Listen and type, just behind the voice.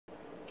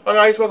Hi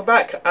guys, welcome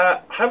back. I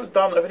haven't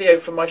done a video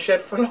from my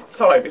shed for a long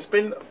time. It's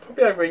been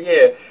probably over a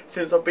year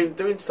since I've been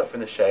doing stuff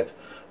in the shed,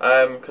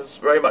 because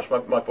very much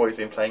my boy's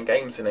been playing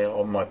games in here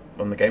on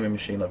the gaming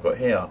machine I've got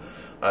here.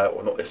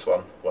 Well, not this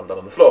one done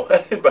on the floor,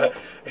 but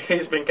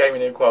he's been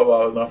gaming in quite a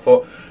while, and I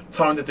thought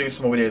time to do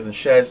some more videos and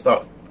shed,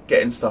 start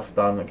getting stuff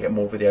done and get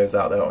more videos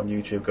out there on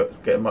YouTube,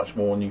 getting much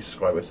more new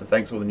subscribers. So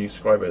thanks to all the new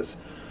subscribers.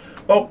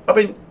 Well, I've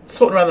been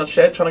sorting around the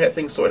shed, trying to get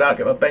things sorted out,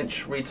 get my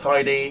bench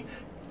re-tidy,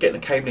 getting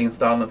the cablings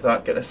done and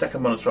that, getting a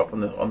second monitor up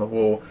on the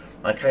wall.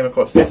 I came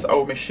across this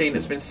old machine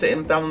that's been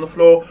sitting down on the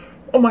floor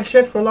on my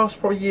shed for the last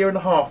probably year and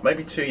a half,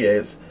 maybe 2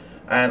 years.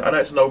 And I know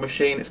it's an old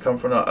machine. It's come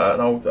from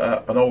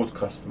an old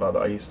customer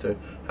that I used to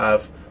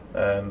have,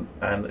 and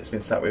it's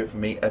been sat with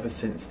me ever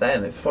since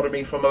then. It's followed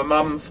me from my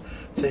mum's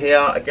to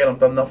here. Again, I've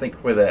done nothing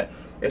with it.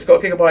 It's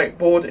got a gigabyte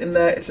board in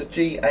there. It's a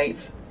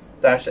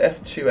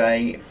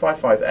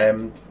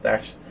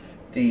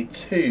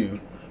G8-F2A55M-D2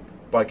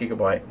 by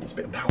gigabyte. It's a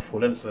bit of a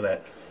mouthful, isn't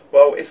it?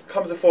 Well, it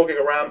comes with 4 gig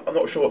of RAM. I'm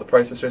not sure what the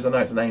processor is. I know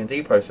it's an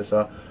A&D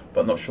processor, but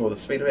I'm not sure the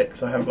speed of it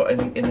because I haven't got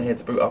anything in here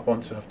to boot up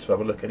on to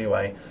have a look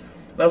anyway.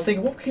 And I was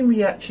thinking, what can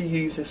we actually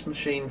use this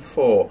machine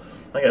for?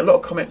 I get a lot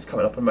of comments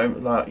coming up at the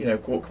moment, like, you know,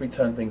 what can we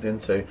turn things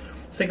into? I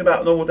was thinking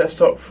about a normal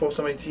desktop for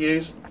somebody to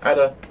use. Add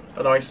a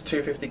nice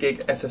 250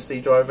 gig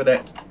SSD drive in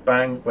it.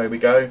 Bang, away we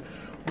go.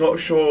 Not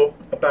sure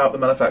about the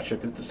manufacturer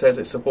because it says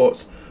it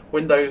supports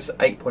Windows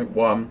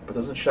 8.1, but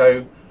doesn't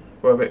show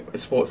whether it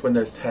supports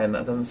Windows 10,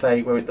 and doesn't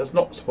say whether it does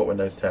not support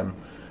Windows 10.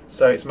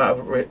 So it's a matter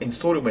of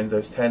installing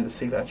Windows 10 to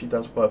see if it actually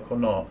does work or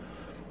not.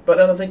 But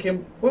then I'm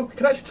thinking, well, we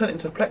can actually turn it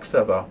into a Plex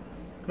server.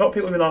 A lot of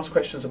people have been asked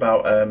questions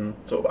about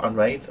sort of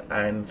Unraid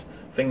and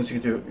things you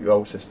can do with your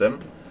old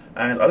system.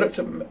 And I looked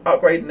at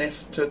upgrading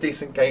this to a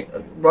decent game,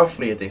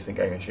 roughly a decent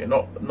gaming machine,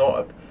 not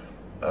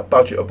a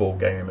budgetable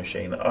gaming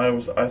machine. I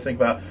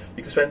think about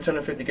you can spend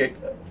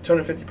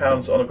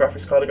 £250 on a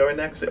graphics card to go in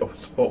there because it will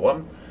support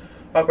one.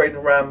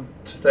 Upgrading RAM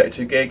to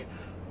 32 gig.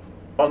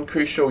 On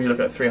Crucial, you're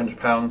looking at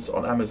 £300.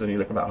 On Amazon, you're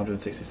looking at about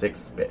 £166.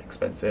 It's a bit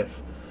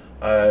expensive.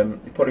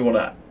 You probably want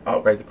to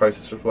upgrade the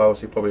processor as well,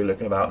 so you're probably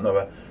looking about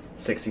another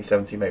 60,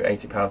 70, maybe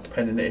 £80,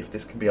 depending if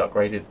this can be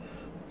upgraded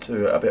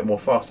to a bit more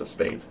faster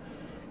speed.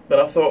 Then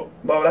I thought,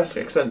 well, that's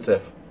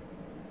expensive.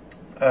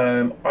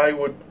 I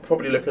would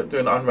probably look at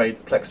doing an Unraid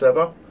Plex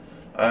server,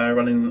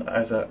 running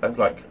as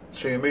like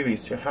streaming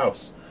movies to your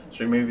house,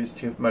 streaming movies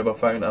to your mobile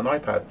phone and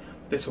iPad.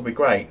 This will be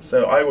great.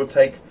 So I will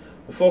take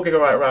the 4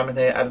 gigabyte RAM in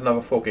here, add another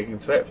 4 gig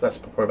into it. That's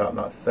probably about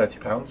like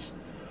 £30.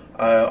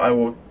 I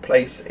will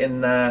place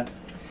in there.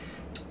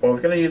 Well,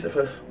 we're going to use it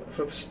for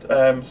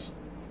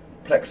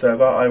Plex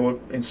server. I will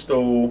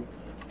install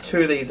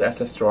 2 of these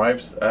SS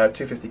drives,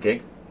 250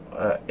 gig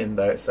in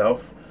there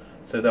itself.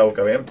 So they'll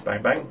go in,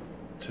 bang bang,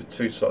 to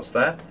 2 slots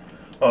there.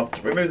 I'll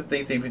remove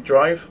the DDV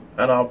drive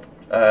and I'll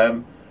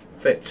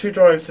fit 2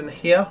 drives in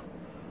here,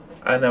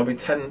 and there'll be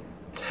 10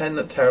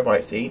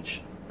 terabytes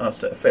each. I'll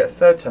fit a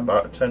third 10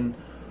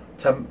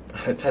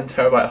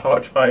 terabyte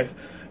hard drive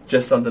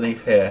just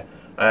underneath here,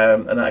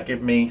 and that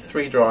gives me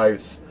 3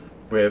 drives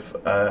with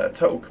a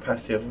total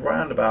capacity of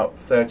around about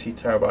 30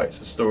 terabytes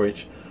of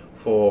storage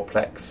for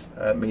Plex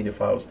media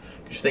files.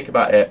 Because you think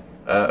about it,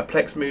 a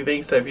Plex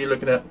movie, so if you're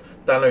looking at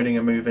downloading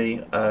a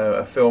movie,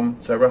 a film,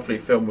 so roughly a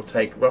film will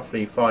take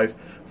roughly 5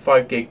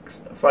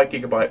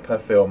 gigabyte per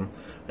film,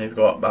 and you've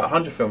got about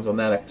 100 films on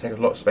there that can take a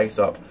lot of space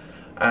up.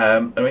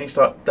 And when you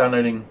start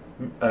downloading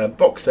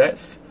box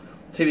sets,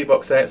 TV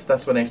box sets,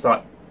 that's when they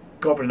start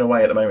gobbling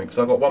away at the moment, because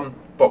I've got one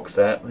box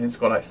set and it's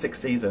got like 6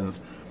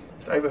 seasons.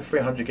 It's over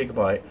 300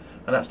 gigabyte,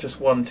 and that's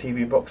just one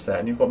TV box set,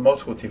 and you've got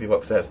multiple TV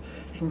box sets.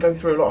 You can go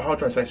through a lot of hard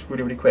drive space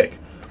really, really quick.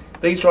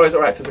 These drives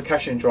are act as a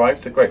caching drive,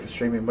 so great for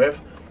streaming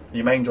with.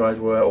 Your main drives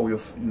where all your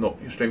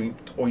streaming,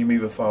 all your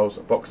movie files,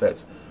 box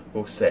sets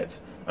will sit.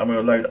 And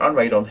we'll load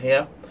Unraid on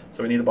here,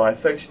 so we need to buy a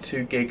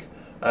 32 gig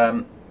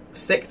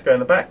stick to go in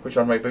the back, which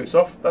Unraid boots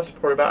off. That's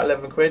probably about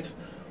 11 quid.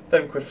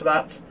 11 quid for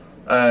that.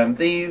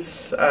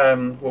 These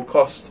will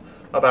cost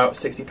about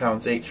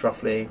 £60 each,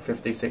 roughly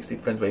 50, 60,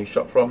 depends where you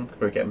shop from. Could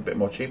probably get them a bit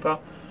more cheaper.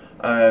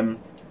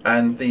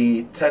 And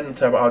the 10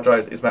 terabyte hard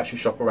drives is actually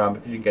shop around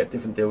because you can get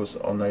different deals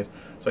on those.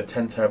 So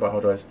 10 terabyte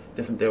hard drives,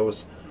 different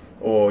deals,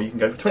 or you can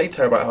go for 20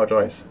 terabyte hard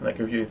drives, and that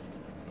gives you,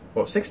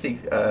 well, 60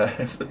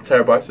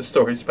 terabytes of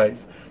storage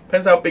space.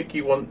 Depends how big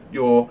you want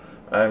your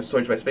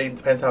storage space to be.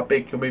 Depends how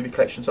big your movie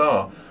collections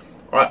are.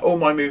 All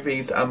my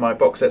movies and my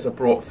box sets are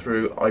brought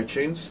through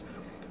iTunes,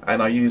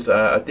 and I use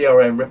a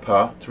DRM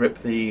ripper to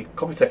rip the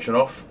copy section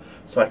off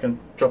so I can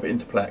drop it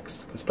into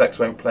Plex, because Plex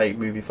won't play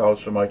movie files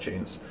from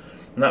iTunes.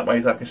 And that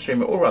way I can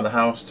stream it all around the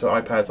house to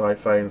iPads,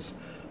 iPhones,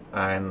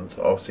 and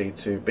obviously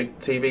to big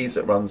TVs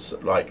that runs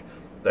like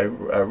the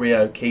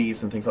Rio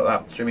keys and things like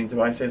that. Streaming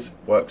devices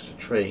works to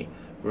tree,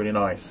 really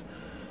nice.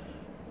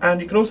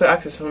 And you can also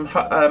access them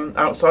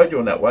outside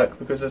your network,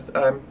 because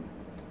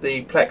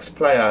the Plex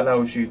player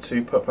allows you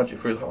to punch it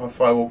through the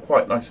firewall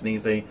quite nice and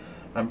easy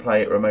and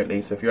play it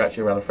remotely. So if you're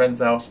actually around a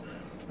friend's house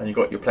and you've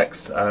got your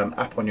Plex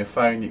app on your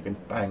phone, you can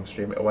bang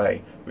stream it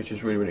away, which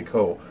is really, really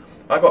cool.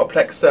 I've got a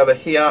Plex server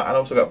here and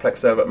also got a Plex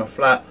server at my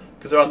flat.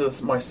 Because they're under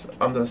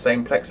the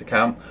same Plex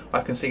account, I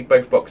can see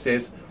both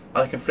boxes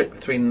and I can flip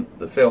between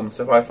the films.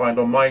 So if I find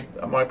on my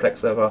Plex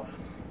server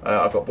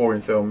I've got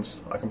boring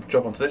films, I can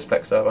drop onto this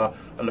Plex server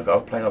and look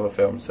at playing other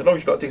films. So long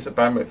as you've got a decent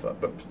bandwidth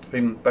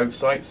between both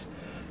sites,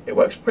 it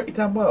works pretty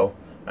damn well,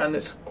 and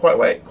it's quite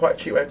a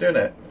cheap way of doing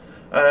it.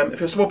 If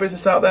you're a small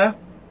business out there,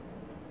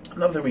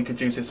 another thing we could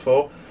use this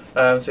for.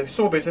 So if you're a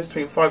small business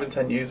between 5 and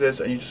 10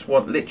 users and you just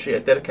want literally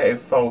a dedicated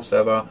file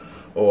server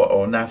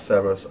or NAS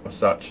server or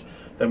such,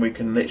 then we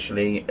can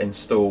literally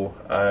install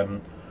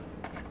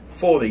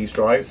 4 of these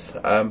drives,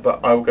 but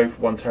I will go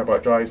for 1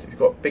 terabyte drives. If you've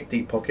got big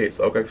deep pockets,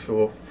 I'll go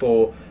for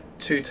 4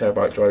 2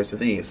 terabyte drives of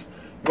these.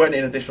 You won't need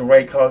an additional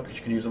RAID card because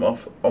you can use them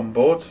on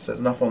board, so there's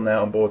enough on there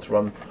on board to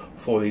run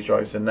 4 of these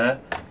drives in there.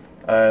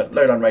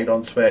 Load Unraid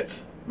onto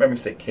it, memory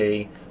stick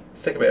key,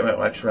 stick a bit of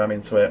extra RAM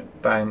into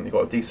it, bang, you've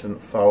got a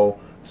decent file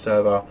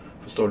server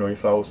for storing all your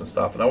files and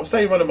stuff. And I will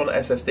say run them on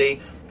SSD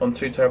on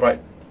 2 terabyte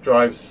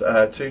drives,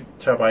 2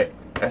 terabyte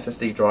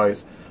SSD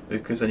drives,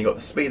 because then you've got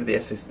the speed of the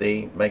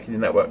SSD, making your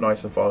network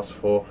nice and fast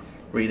for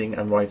reading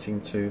and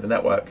writing to the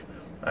network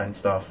and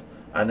stuff.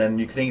 And then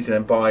you can easily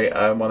then buy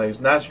one of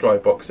those NAS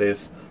drive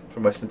boxes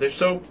from Western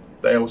Digital.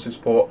 They also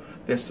support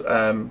this,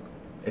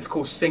 it's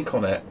called Sync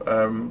on it,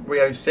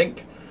 Rio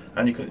Sync,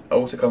 and you can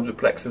also comes with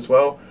Plex as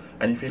well.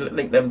 And if you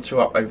link them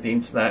two up over the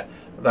internet,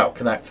 that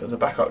can act as a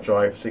backup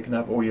drive, so you can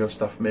have all your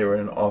stuff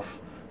mirroring off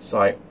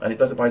site, and it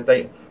does it by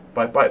byte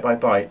by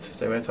byte.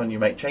 So every time you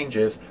make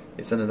changes,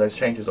 it's sending those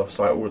changes off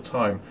site all the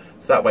time.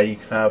 So that way you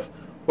can have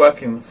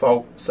working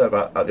file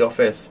server at the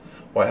office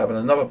while having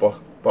another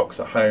box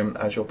at home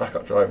as your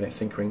backup drive, and it's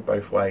syncing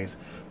both ways,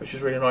 which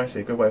is really nice.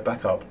 A good way of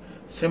backup.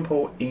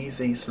 Simple,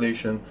 easy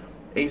solution,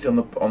 easy on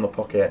the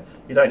pocket.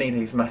 You don't need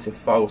these massive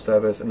file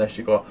servers unless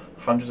you've got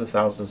hundreds of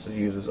thousands of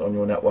users on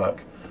your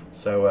network.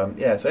 So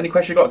yeah, so any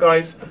questions you got,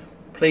 guys,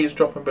 please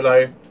drop them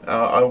below.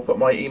 I will put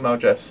my email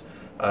address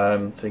so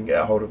you can get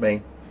a hold of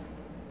me.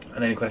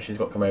 And any questions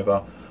you've got, come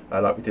over.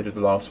 Like we did with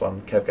the last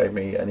one, Kev gave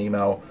me an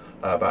email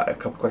about a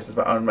couple of questions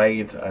about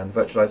Unraid and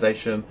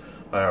virtualization.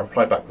 I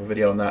replied back with a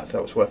video on that, so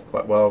it was working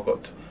quite well. I've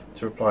got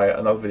to reply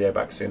another video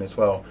back soon as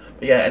well.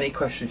 But yeah, any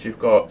questions you've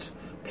got,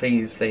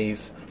 please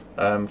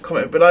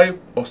comment below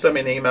or send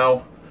me an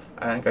email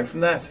and go from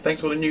there. So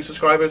thanks to all the new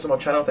subscribers on my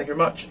channel, thank you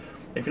very much.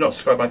 If you're not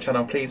subscribed to my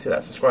channel, please hit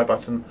that subscribe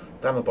button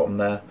down the bottom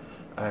there,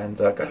 and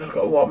go look at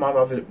all my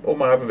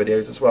other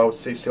videos as well to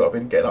see what I've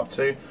been getting up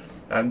to.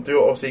 And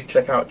do obviously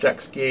check out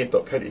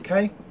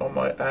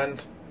jacksgear.co.uk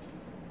and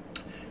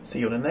see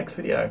you on the next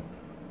video.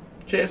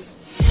 Cheers.